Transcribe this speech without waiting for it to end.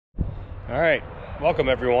All right, welcome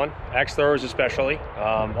everyone, axe throwers especially.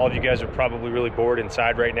 All of you guys are probably really bored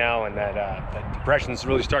inside right now, and that depression is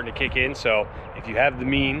really starting to kick in. So if you have the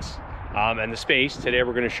means and the space, today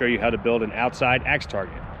we're going to show you how to build an outside axe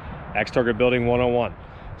target building 101.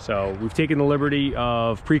 So we've taken the liberty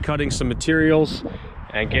of pre-cutting some materials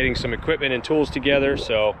and getting some equipment and tools together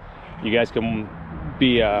so you guys can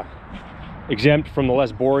be exempt from the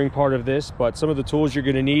less boring part of this. But some of the tools you're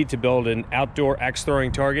going to need to build an outdoor axe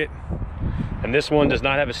throwing target, and this one does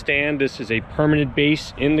not have a stand. This is a permanent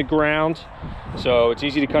base in the ground, so it's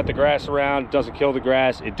easy to cut the grass around. It doesn't kill the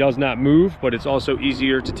grass, it does not move, but it's also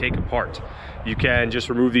easier to take apart. You can just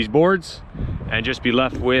remove these boards and just be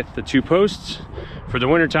left with the two posts. For the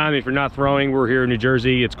winter time, if you're not throwing, we're here in New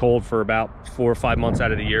Jersey, it's cold for about 4 or 5 months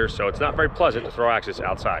out of the year, so it's not very pleasant to throw axes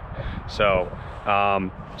outside. So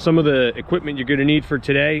some of the equipment you're going to need for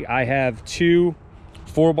today, I have two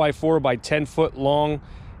 4x4 by 10 foot long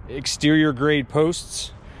exterior grade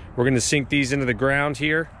posts. We're going to sink these into the ground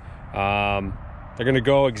here. They're going to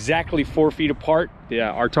go exactly 4 feet apart.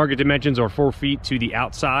 Our target dimensions are 4 feet to the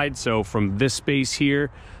outside, so from this space here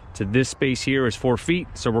to this space here is 4 feet.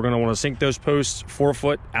 So we're going to want to sink those posts 4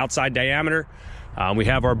 foot outside diameter. We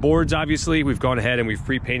have our boards, obviously. We've gone ahead and we've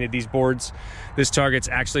pre-painted these boards. This target's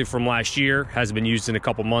actually from last year, hasn't been used in a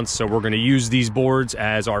couple months, so we're going to use these boards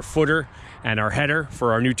as our footer and our header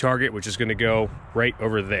for our new target, which is going to go right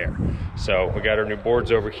over there. So we got our new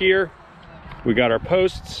boards over here. We got our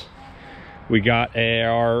posts. We got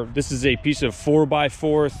this is a piece of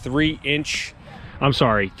 4x4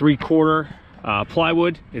 3/4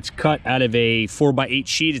 plywood. It's cut out of a 4x8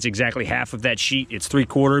 sheet. It's exactly half of that sheet. It's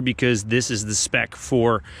 3/4 because this is the spec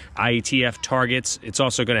for IATF targets. It's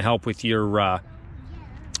also going to help with your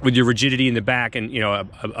rigidity in the back and, you know,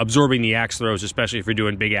 absorbing the axe throws, especially if you're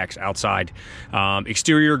doing big axe outside.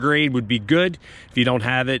 Exterior grade would be good. If you don't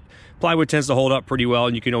have it, plywood tends to hold up pretty well,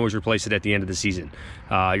 and you can always replace it at the end of the season.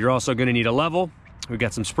 You're also going to need a level. We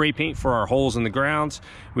got some spray paint for our holes in the ground.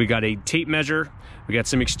 We got a tape measure. We got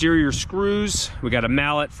some exterior screws. We got a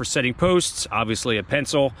mallet for setting posts, obviously a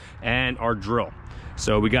pencil, and our drill.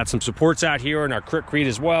 So we got some supports out here in our Crete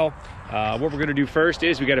as well. What we're gonna do first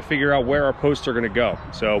is we gotta figure out where our posts are gonna go.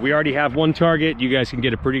 So we already have one target. You guys can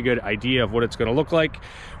get a pretty good idea of what it's gonna look like.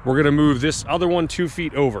 We're gonna move this other one 2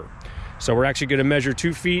 feet over. So we're actually gonna measure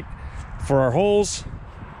 2 feet for our holes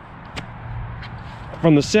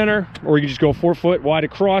from the center, or you can just go 4 foot wide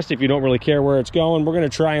across if you don't really care where it's going. We're going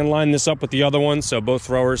to try and line this up with the other one, so both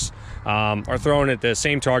throwers are throwing at the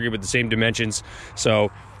same target with the same dimensions. So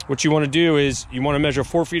what you want to do is you want to measure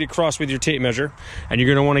 4 feet across with your tape measure, and you're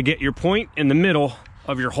going to want to get your point in the middle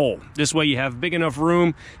of your hole. This way you have big enough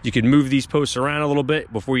room. You can move these posts around a little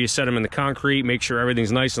bit before you set them in the concrete. Make sure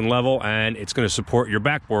everything's nice and level, and it's going to support your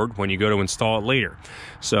backboard when you go to install it later.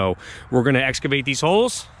 So we're going to excavate these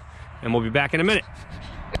holes, and we'll be back in a minute.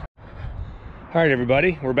 All right,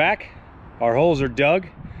 everybody, we're back. Our holes are dug.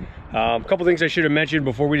 A couple things I should have mentioned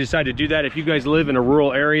before we decide to do that. If you guys live in a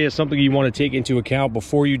rural area, something you want to take into account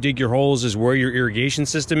before you dig your holes is where your irrigation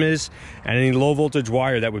system is and any low voltage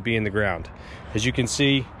wire that would be in the ground. As you can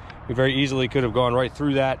see, we very easily could have gone right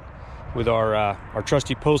through that with our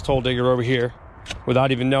trusty post hole digger over here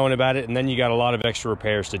without even knowing about it, and then you got a lot of extra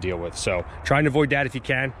repairs to deal with. So try and avoid that if you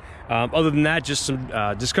can. Other than that, just some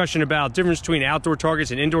discussion about difference between outdoor targets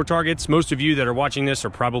and indoor targets. Most of you that are watching this are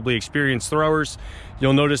probably experienced throwers.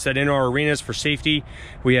 You'll notice that in our arenas, for safety,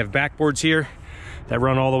 we have backboards here that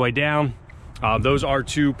run all the way down. Those are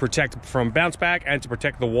to protect from bounce back and to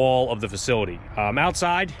protect the wall of the facility.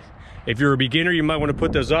 Outside, if you're a beginner, you might want to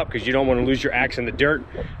put those up because you don't want to lose your axe in the dirt.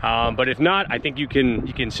 But if not, I think you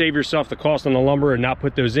can save yourself the cost on the lumber and not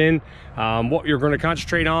put those in. What you're going to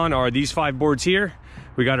concentrate on are these 5 boards here.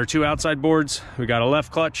 We got our 2 outside boards. We got a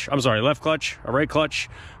left clutch, a right clutch,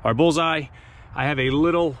 our bullseye. I have a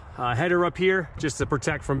little header up here just to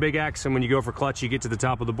protect from big axe, and when you go for clutch you get to the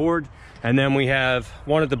top of the board. And then we have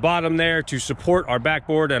one at the bottom there to support our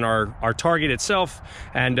backboard and our target itself.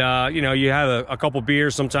 And you know, you have a couple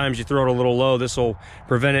beers, sometimes you throw it a little low. This will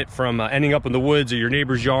prevent it from ending up in the woods or your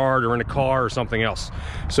neighbor's yard or in a car or something else.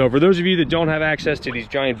 So for those of you that don't have access to these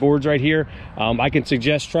giant boards right here, I can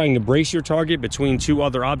suggest trying to brace your target between 2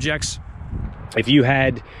 other objects. If you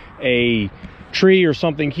had a tree or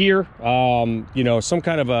something here, you know, some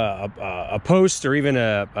kind of a post or even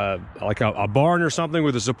like a barn or something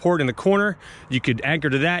with a support in the corner, you could anchor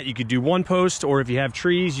to that. You could do 1 post, or if you have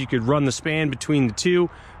trees, you could run the span between the 2.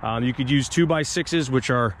 You could use 2x6s, which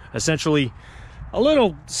are essentially a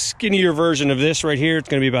little skinnier version of this right here. It's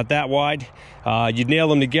going to be about that wide. You'd nail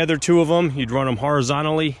them together, 2 of them. You'd run them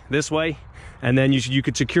horizontally this way, and then you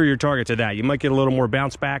could secure your target to that. You might get a little more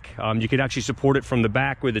bounce back. You could actually support it from the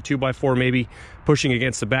back with a 2x4 maybe pushing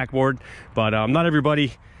against the backboard, but not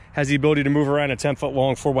everybody has the ability to move around a 10-foot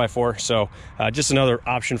long 4x4, so just another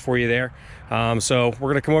option for you there. So we're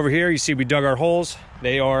gonna come over here. You see we dug our holes.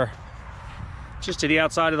 They are just to the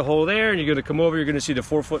outside of the hole there, and you're gonna come over, you're gonna see the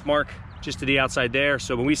 4-foot mark just to the outside there.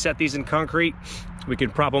 So when we set these in concrete, we can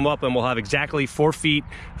prop them up and we'll have exactly 4 feet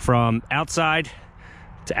from outside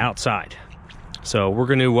to outside. So we're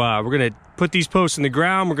gonna put these posts in the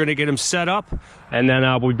ground, we're gonna get them set up, and then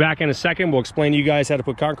we'll be back in a second. We'll explain to you guys how to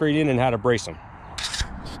put concrete in and how to brace them.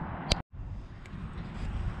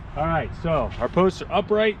 All right, so our posts are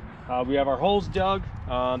upright. We have our holes dug.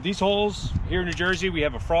 These holes here in New Jersey, we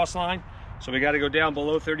have a frost line, so we got to go down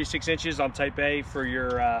below 36 inches on type A for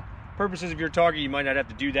your purposes of your target. You might not have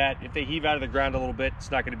to do that. If they heave out of the ground a little bit,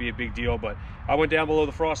 it's not going to be a big deal, but I went down below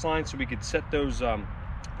the frost line so we could set those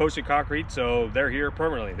posts in concrete so they're here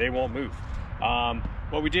permanently. They won't move.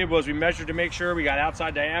 What we did was we measured to make sure we got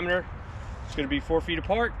outside diameter. It's going to be 4 feet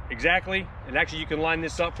apart exactly, and actually you can line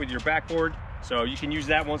this up with your backboard, so you can use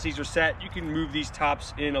that once these are set. You can move these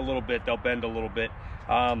tops in a little bit, they'll bend a little bit.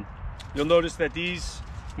 You'll notice that these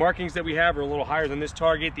markings that we have are a little higher than this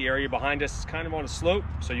target. The area behind us is kind of on a slope,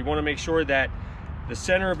 so you want to make sure that the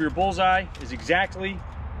center of your bullseye is exactly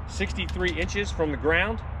 63 inches from the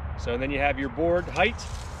ground. So then you have your board height,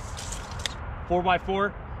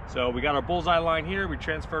 4x4. So we got our bullseye line here, we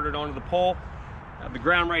transferred it onto the pole. The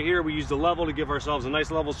ground right here, we used the level to give ourselves a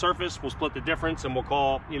nice level surface. We'll split the difference and we'll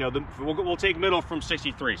call, you know, we'll take middle from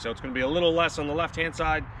 63. So it's going to be a little less on the left-hand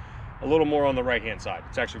side, a little more on the right-hand side.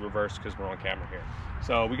 It's actually reversed because we're on camera here.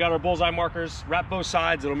 So we got our bullseye markers, wrap both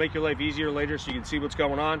sides. It'll make your life easier later so you can see what's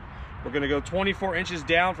going on. We're going to go 24 inches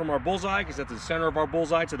down from our bullseye because that's the center of our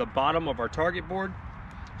bullseye to the bottom of our target board.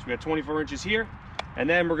 So we got 24 inches here. And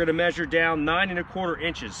then we're going to measure down 9¼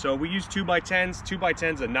 inches. So we use 2x10s.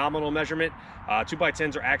 2x10 is a nominal measurement.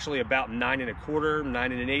 2x10s are actually about 9¼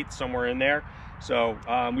 9⅛, somewhere in there. So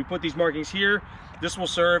we put these markings here. This will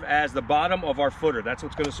serve as the bottom of our footer. That's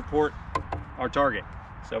what's going to support our target.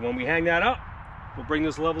 So when we hang that up, we'll bring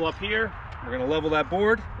this level up here. We're going to level that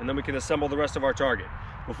board, and then we can assemble the rest of our target.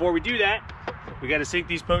 Before we do that, we got to sink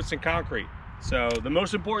these posts in concrete. So the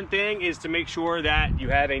most important thing is to make sure that you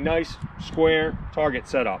have a nice square target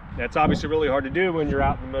set up. That's obviously really hard to do when you're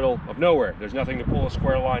out in the middle of nowhere. There's nothing to pull a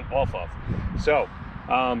square line off of. So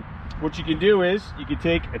what you can do is you can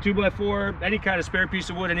take a 2x4, any kind of spare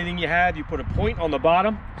piece of wood, anything you have, you put a point on the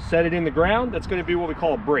bottom, set it in the ground. That's going to be what we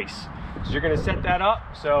call a brace. So you're going to set that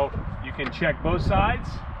up so you can check both sides.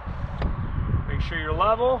 Make sure you're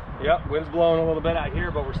level. Yep, wind's blowing a little bit out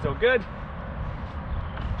here, but we're still good.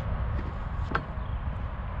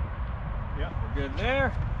 Yep, we're good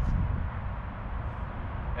there.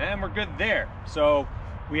 And we're good there. So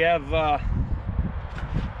we have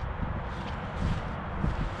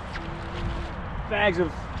bags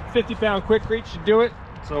of 50-pound Quikrete should do it.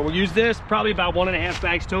 So we'll use this, probably about 1.5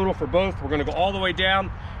 bags total for both. We're going to go all the way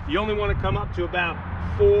down. You only want to come up to about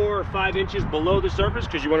 4 or 5 inches below the surface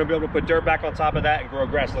because you want to be able to put dirt back on top of that and grow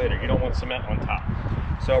grass later. You don't want cement on top.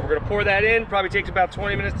 So we're going to pour that in. Probably takes about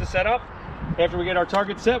 20 minutes to set up. After we get our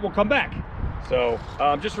target set, we'll come back. So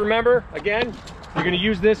just remember, again, you're going to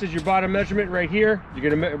use this as your bottom measurement right here. You're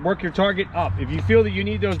going to work your target up. If you feel that you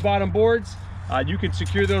need those bottom boards, you can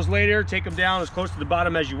secure those later, take them down as close to the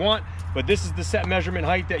bottom as you want, but this is the set measurement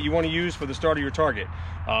height that you want to use for the start of your target.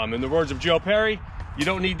 In the words of Joe Perry, you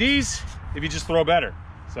don't need these if you just throw better.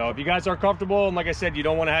 So if you guys are comfortable, and like I said, you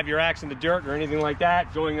don't want to have your axe in the dirt or anything like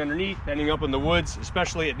that, going underneath, ending up in the woods,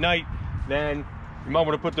 especially at night, then you might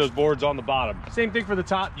want to put those boards on the bottom. Same thing for the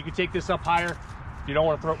top. You can take this up higher if you don't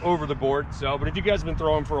want to throw over the board. So, but if you guys have been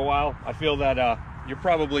throwing for a while, I feel that you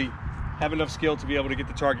probably have enough skill to be able to get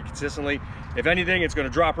the target consistently. If anything, it's going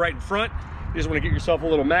to drop right in front. You just want to get yourself a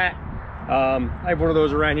little mat. I have one of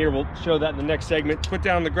those around here. We'll show that in the next segment. Put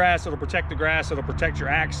down the grass. It'll protect the grass. It'll protect your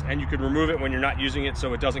axe, and you can remove it when you're not using it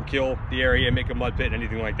so it doesn't kill the area and make a mud pit,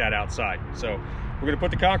 anything like that outside. So we're going to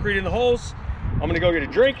put the concrete in the holes. I'm going to go get a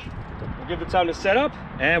drink. We'll give it time to set up,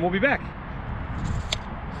 and we'll be back.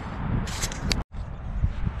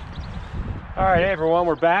 All right, hey everyone,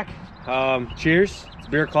 we're back. Cheers. It's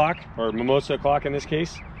beer o'clock, or mimosa o'clock in this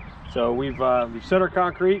case. So we've set our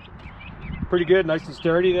concrete pretty good, nice and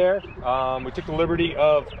sturdy there. We took the liberty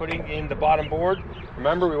of putting in the bottom board.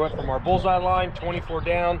 Remember, we went from our bullseye line 24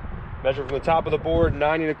 down, measure from the top of the board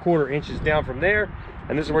 9¼ inches down from there,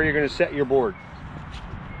 and this is where you're going to set your board.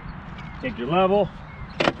 Take your level,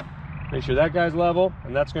 make sure that guy's level,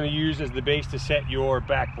 and that's going to use as the base to set your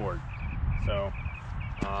backboard. So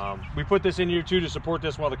We put this in here too to support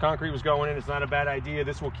this while the concrete was going in. It's not a bad idea.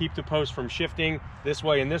 This will keep the post from shifting this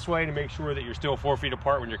way and this way to make sure that you're still 4 feet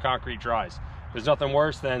apart when your concrete dries. There's nothing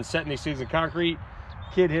worse than setting these things in concrete,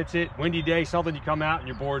 kid hits it, windy day, something, you come out and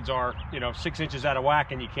your boards are, you know, 6 inches out of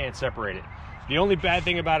whack and you can't separate it. The only bad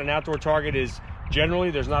thing about an outdoor target is generally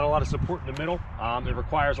there's not a lot of support in the middle. It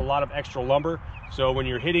requires a lot of extra lumber. So when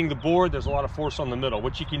you're hitting the board, there's a lot of force on the middle.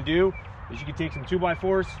 What you can do is you can take some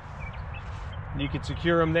 2x4s, you can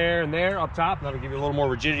secure them there and there up top, and that'll give you a little more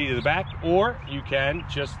rigidity to the back, or you can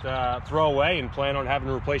just throw away and plan on having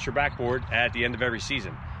to replace your backboard at the end of every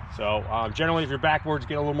season. So generally, if your backboards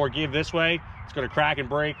get a little more give this way, it's going to crack and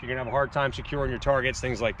break. You're going to have a hard time securing your targets,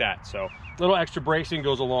 things like that. So a little extra bracing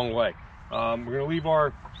goes a long way. We're going to leave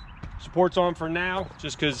our supports on for now,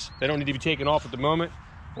 just because they don't need to be taken off at the moment.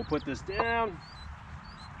 We'll put this down,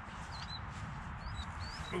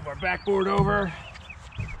 move our backboard over.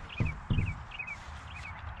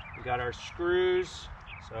 We got our screws,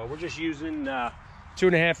 so we're just using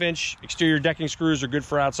 2.5 inch exterior decking screws. Are good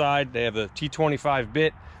for outside. They have a T25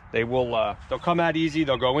 bit. They will they'll come out easy,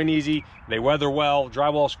 they'll go in easy, they weather well.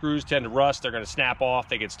 Drywall screws tend to rust, they're going to snap off,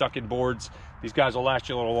 they get stuck in boards. These guys will last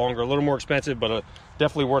you a little longer, a little more expensive, but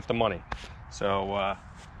definitely worth the money. So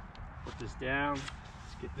put this down,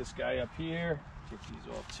 let's get this guy up here, get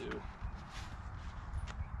these off too.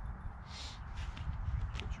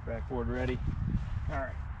 Get your backboard ready. All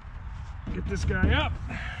right, get this guy up,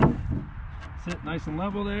 sit nice and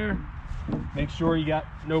level there. Make sure you got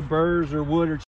no burrs or wood or